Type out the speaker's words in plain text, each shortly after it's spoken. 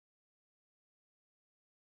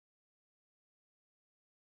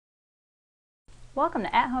Welcome to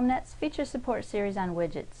AtHomeNet's feature support series on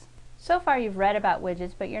widgets. So far you've read about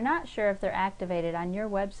widgets, but you're not sure if they're activated on your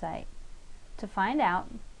website. To find out,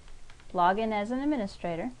 log in as an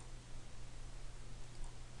administrator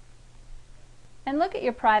and look at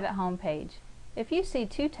your private home page. If you see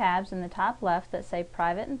two tabs in the top left that say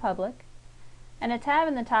Private and Public, and a tab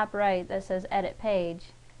in the top right that says Edit Page,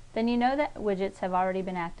 then you know that widgets have already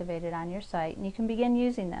been activated on your site and you can begin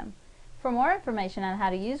using them. For more information on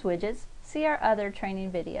how to use widgets, see our other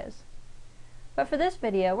training videos. But for this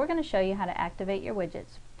video, we're going to show you how to activate your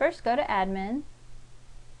widgets. First, go to Admin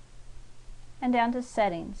and down to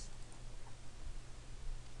Settings.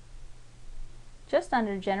 Just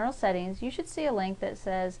under General Settings, you should see a link that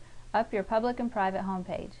says Up Your Public and Private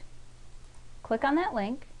Homepage. Click on that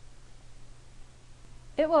link.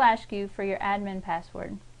 It will ask you for your admin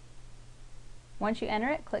password. Once you enter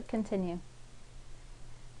it, click Continue.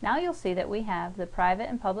 Now you'll see that we have the private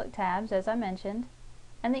and public tabs, as I mentioned,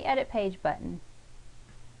 and the Edit Page button.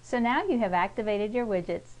 So now you have activated your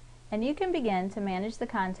widgets, and you can begin to manage the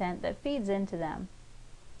content that feeds into them.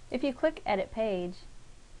 If you click Edit Page,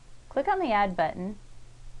 click on the Add button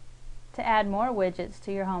to add more widgets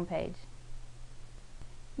to your home page.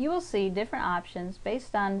 You will see different options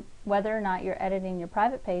based on whether or not you're editing your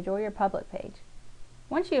private page or your public page.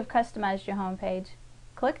 Once you have customized your home page,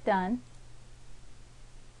 click Done,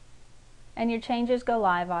 and your changes go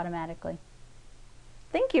live automatically.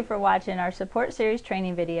 Thank you for watching our support series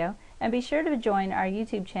training video, and be sure to join our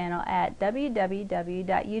YouTube channel at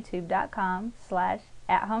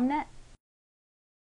www.youtube.com/AtHomeNet.